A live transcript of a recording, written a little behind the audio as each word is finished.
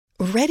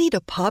Ready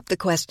to pop the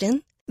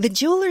question? The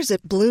jewelers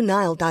at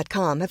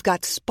BlueNile.com have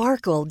got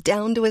sparkle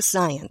down to a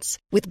science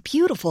with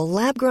beautiful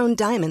lab-grown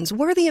diamonds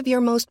worthy of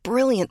your most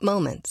brilliant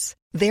moments.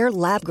 Their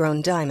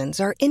lab-grown diamonds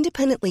are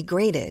independently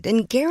graded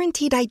and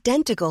guaranteed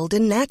identical to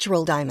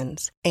natural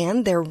diamonds,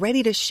 and they're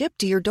ready to ship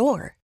to your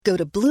door. Go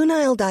to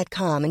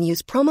BlueNile.com and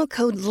use promo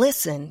code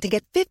LISTEN to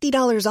get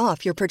 $50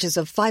 off your purchase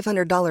of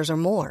 $500 or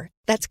more.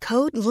 That's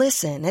code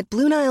LISTEN at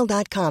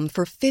BlueNile.com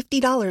for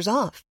 $50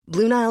 off.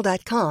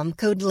 BlueNile.com,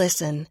 code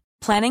LISTEN.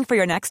 Planning for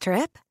your next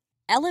trip?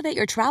 Elevate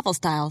your travel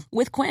style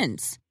with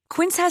Quince.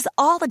 Quince has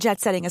all the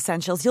jet-setting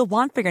essentials you'll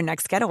want for your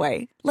next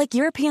getaway, like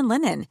European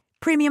linen,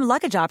 premium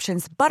luggage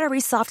options, buttery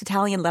soft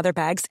Italian leather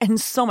bags,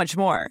 and so much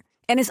more.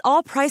 And is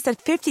all priced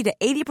at 50 to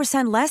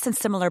 80% less than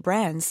similar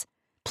brands.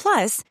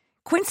 Plus,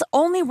 Quince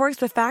only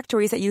works with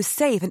factories that use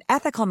safe and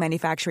ethical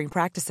manufacturing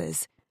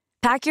practices.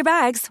 Pack your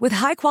bags with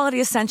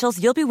high-quality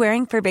essentials you'll be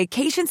wearing for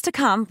vacations to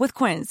come with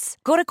Quince.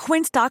 Go to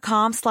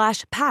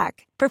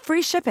quince.com/pack for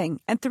free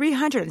shipping and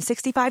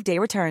 365-day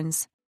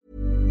returns.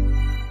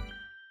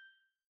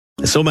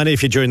 So many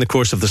of you during the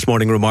course of this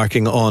morning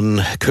remarking on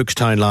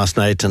Cookstown last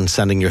night and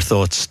sending your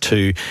thoughts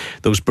to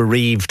those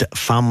bereaved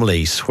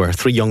families where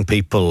 3 young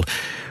people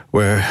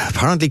were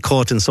apparently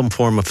caught in some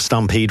form of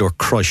stampede or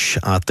crush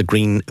at the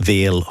Green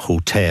Vale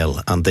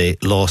Hotel, and they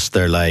lost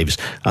their lives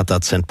at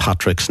that St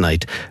Patrick's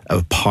Night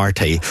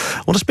party.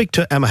 I want to speak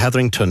to Emma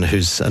Hetherington,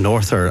 who's an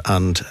author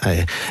and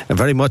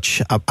very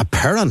much a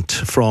parent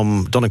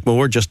from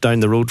Donegal, just down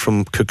the road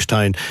from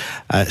Cookstown,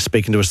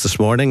 speaking to us this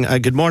morning.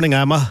 Good morning,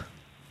 Emma.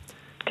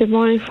 Good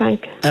morning,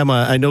 Frank.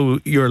 Emma, I know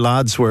your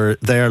lads were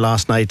there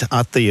last night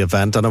at the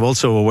event, and I'm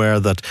also aware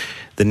that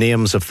the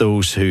names of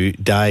those who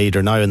died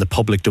are now in the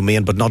public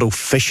domain, but not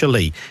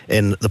officially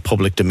in the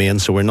public domain,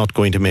 so we're not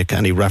going to make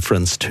any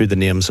reference to the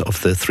names of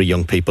the 3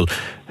 young people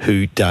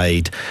who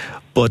died.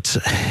 But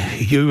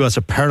you as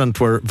a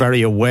parent were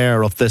very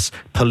aware of this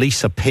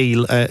police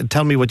appeal.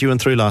 Tell me what you went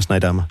through last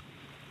night, Emma.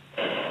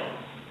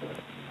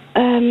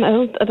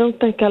 I don't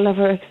think I'll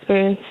ever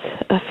experience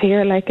a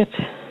fear like it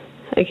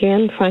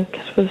again, Frank.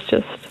 It was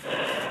just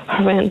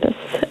horrendous.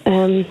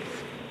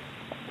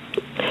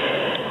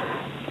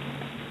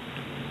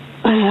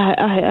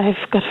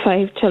 I've got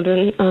 5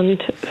 children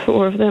and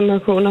 4 of them are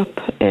grown up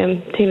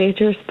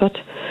teenagers, but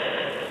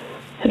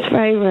it's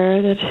very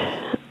rare that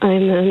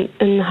I'm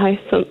in the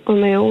house on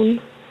my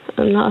own.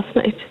 And last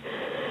night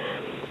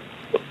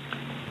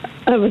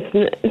I was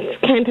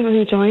kind of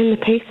enjoying the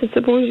peace, I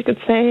suppose you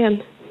could say,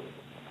 and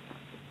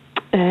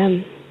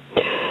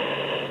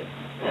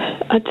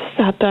I just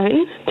sat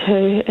down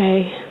to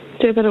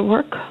do a bit of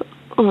work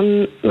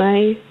on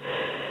my.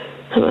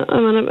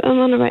 I'm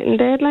on a writing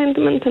deadline at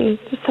the minute, and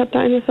I just sat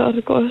down and thought,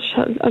 gosh,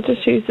 I'll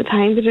just use the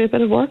time to do a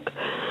bit of work.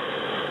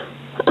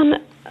 And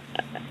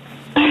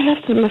I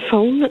lifted my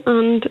phone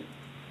and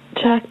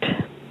checked,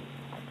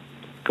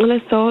 and I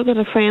saw that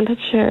a friend had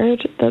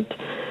shared that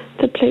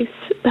the police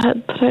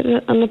had put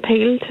out an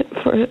appeal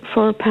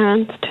for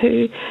parents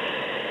to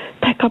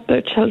pick up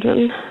their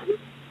children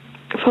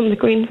from the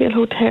Green Vale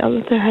Hotel,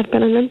 that there had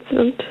been an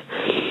incident.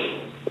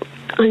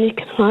 And you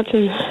can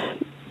imagine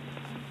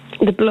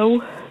the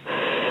blow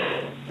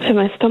to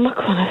my stomach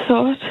when I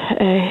saw it.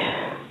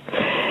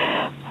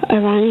 I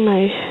rang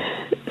my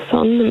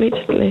son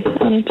immediately,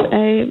 and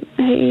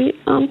he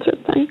answered,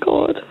 thank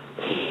God.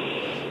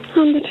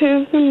 And the 2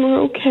 of them were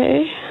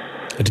okay.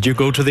 Did you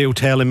go to the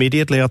hotel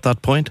immediately at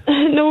that point?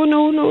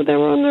 No, they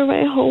were on their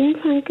way home,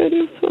 thank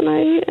goodness, when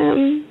I...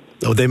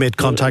 Oh, they made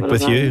contact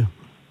with you?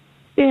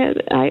 Yeah,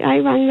 I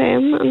rang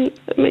them and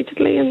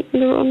immediately, and they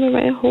were on their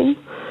way home.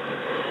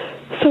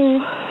 So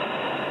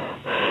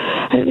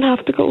I didn't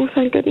have to go,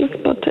 thank goodness.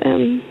 But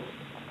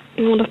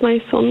one of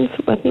my sons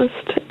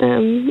witnessed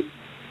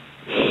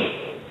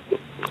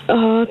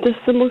this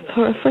is the most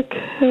horrific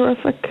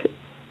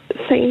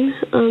scene,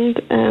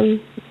 and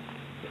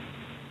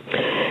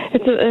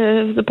it's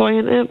a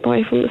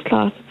boy from his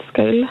class at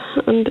school,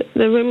 and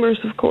the rumours,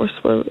 of course,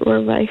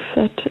 were rife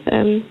that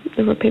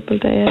there were people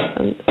dead,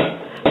 and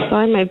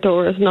my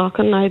door is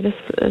knocking now.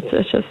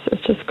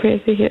 It's just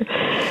crazy here.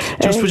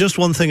 Just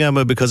one thing,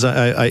 Emma, because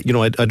I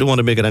don't want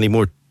to make it any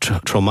more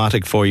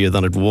traumatic for you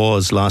than it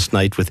was last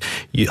night, with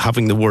you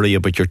having the worry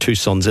about your 2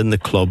 sons in the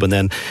club, and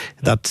then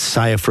that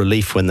sigh of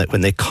relief when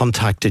they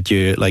contacted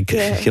you, like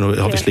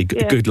obviously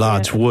good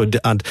lads would,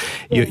 and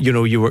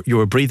you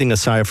were breathing a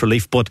sigh of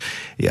relief. But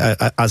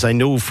as I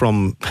know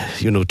from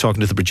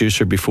talking to the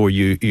producer before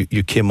you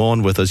came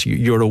on with us,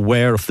 you're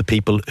aware of the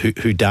people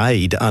who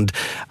died, and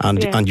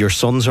your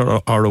sons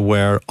are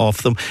aware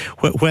of them.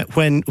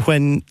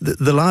 When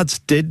the lads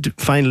did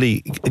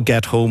finally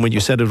get home, and you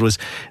said it was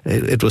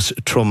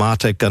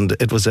traumatic, and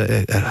it was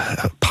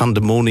a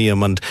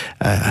pandemonium and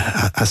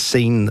a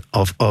scene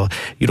of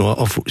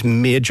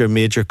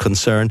major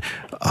concern,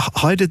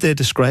 how did they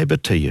describe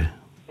it to you?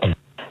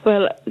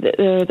 Well,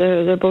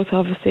 they're both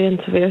obviously in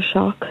severe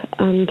shock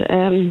and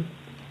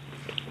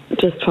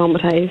just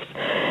traumatised.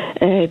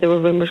 there were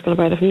rumours going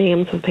about of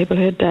names of people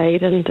who had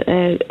died,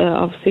 and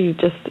obviously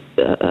just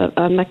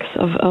a mix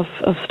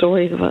of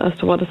stories as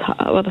to what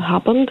had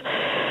happened.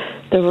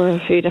 There were a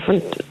few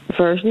different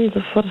versions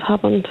of what had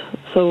happened,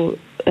 so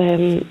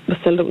we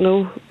still don't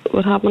know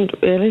what happened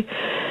really.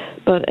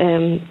 But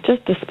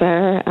just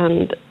despair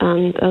and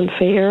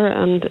fear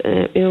and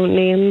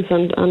names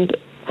and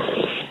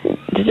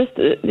they just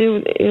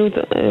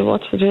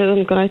watched the two of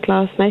them go out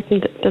last night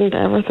and didn't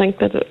ever think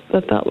that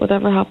would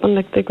ever happen.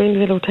 Like, the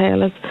Greenvale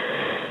Hotel is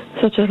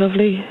such a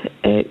lovely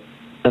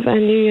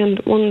venue, and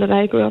one that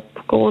I grew up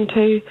going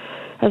to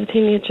as a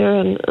teenager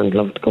and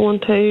loved going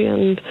to,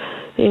 and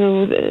I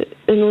know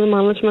the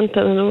management,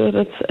 and I know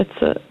that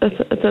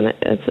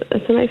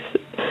it's a nice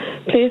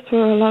place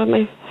where a lot of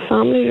my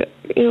family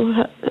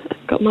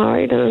got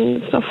married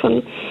and stuff,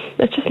 and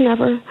it's just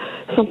never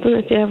something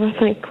that you ever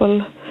think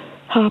will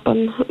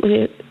happen when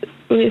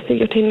you see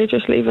your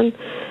teenagers leaving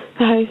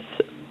the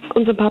house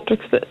on St.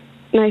 Patrick's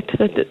night.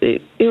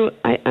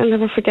 I'll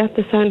never forget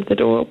the sound of the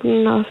door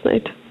opening last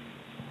night,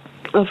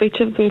 of each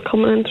of them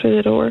coming in through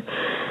the door,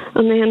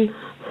 and then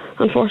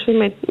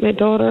unfortunately my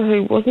daughter,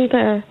 who wasn't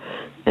there,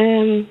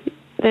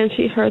 then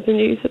she heard the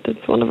news that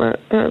it's one of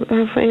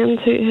her friends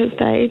who has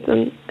died.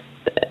 And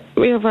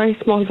we're a very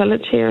small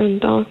village here in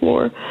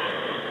Donaghmore,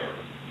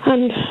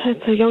 and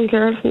it's a young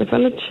girl from the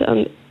village,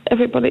 and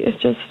everybody is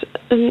just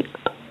in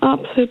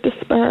absolute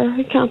despair.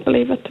 I can't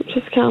believe it. I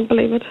just can't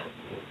believe it.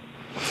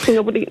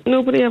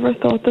 Nobody ever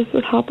thought this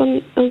would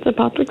happen on St.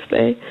 Patrick's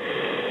Day.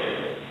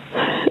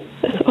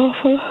 It's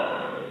awful.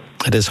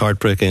 It is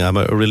heartbreaking. I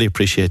really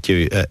appreciate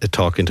you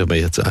talking to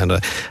me.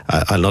 And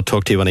I'll not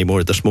talk to you anymore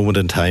at this moment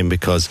in time,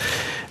 because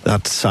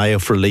that sigh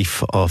of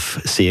relief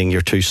of seeing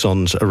your two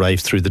sons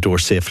arrive through the door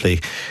safely,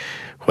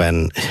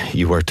 when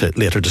you were to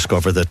later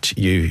discover that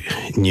you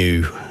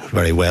knew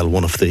very well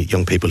one of the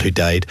young people who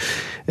died,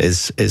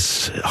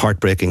 is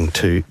heartbreaking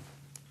to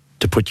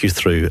put you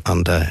through.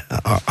 And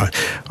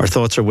our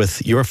thoughts are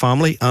with your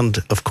family and,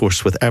 of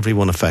course, with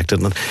everyone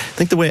affected. And I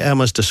think the way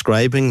Emma's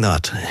describing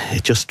that,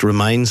 it just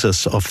reminds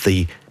us of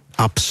the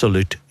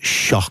absolute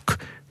shock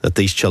that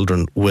these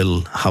children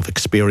will have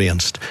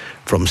experienced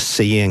from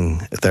seeing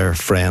their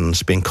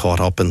friends being caught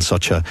up in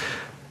such a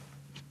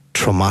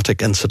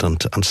traumatic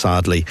incident. And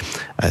sadly,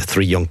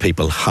 3 young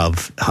people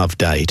have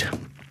died.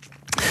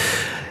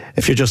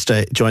 If you're just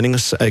joining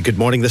us, good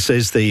morning. This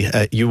is the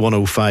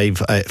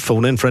U105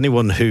 phone-in. For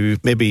anyone who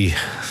maybe,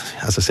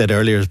 as I said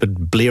earlier, has been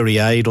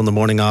bleary-eyed on the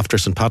morning after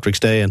St.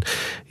 Patrick's Day and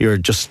you're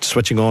just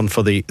switching on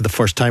for the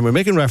first time, we're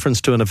making reference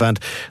to an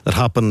event that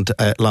happened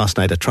last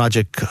night, a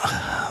tragic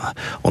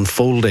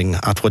unfolding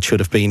at what should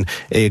have been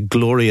a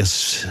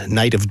glorious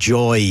night of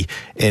joy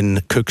in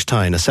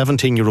Cookstown. A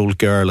 17-year-old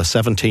girl, a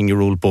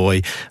 17-year-old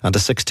boy and a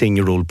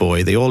 16-year-old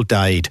boy. They all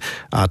died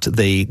at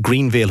the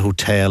Greenvale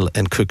Hotel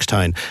in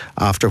Cookstown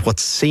after what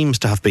seems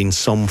to have been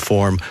some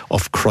form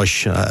of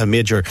crush. A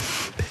major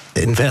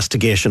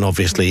investigation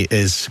obviously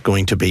is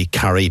going to be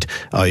carried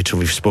out.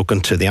 We've spoken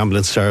to the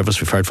ambulance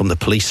service, we've heard from the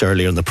police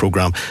earlier in the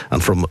programme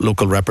and from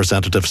local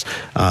representatives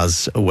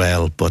as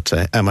well. But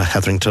Emma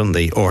Hetherington,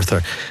 the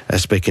author,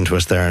 speaking to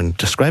us there and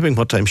describing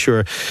what I'm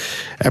sure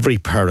every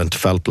parent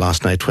felt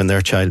last night when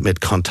their child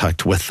made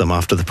contact with them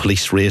after the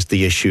police raised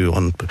the issue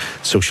on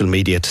social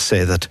media to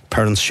say that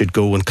parents should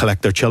go and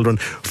collect their children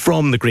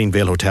from the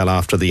Greenvale Hotel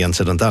after the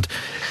incident. That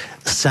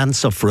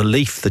sense of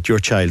relief that your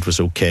child was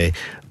okay,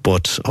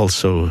 but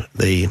also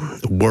the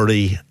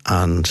worry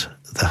and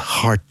the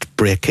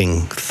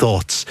heartbreaking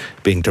thoughts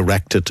being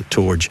directed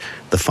towards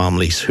the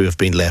families who have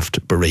been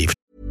left bereaved.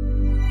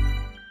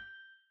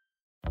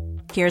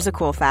 Here's a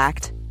cool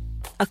fact.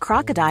 A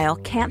crocodile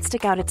can't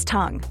stick out its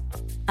tongue.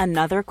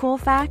 Another cool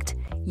fact,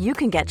 you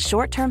can get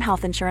short-term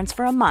health insurance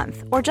for a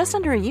month or just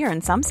under a year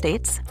in some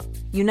states.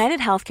 United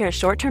Healthcare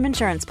short-term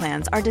insurance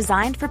plans are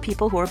designed for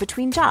people who are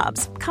between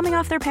jobs, coming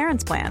off their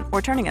parents' plan,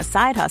 or turning a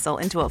side hustle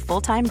into a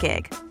full-time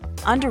gig.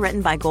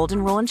 Underwritten by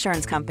Golden Rule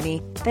Insurance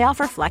Company, they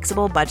offer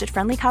flexible,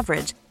 budget-friendly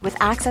coverage with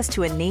access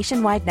to a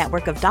nationwide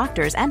network of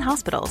doctors and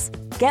hospitals.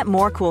 Get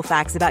more cool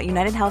facts about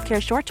United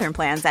Healthcare short-term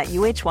plans at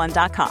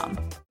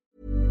UH1.com.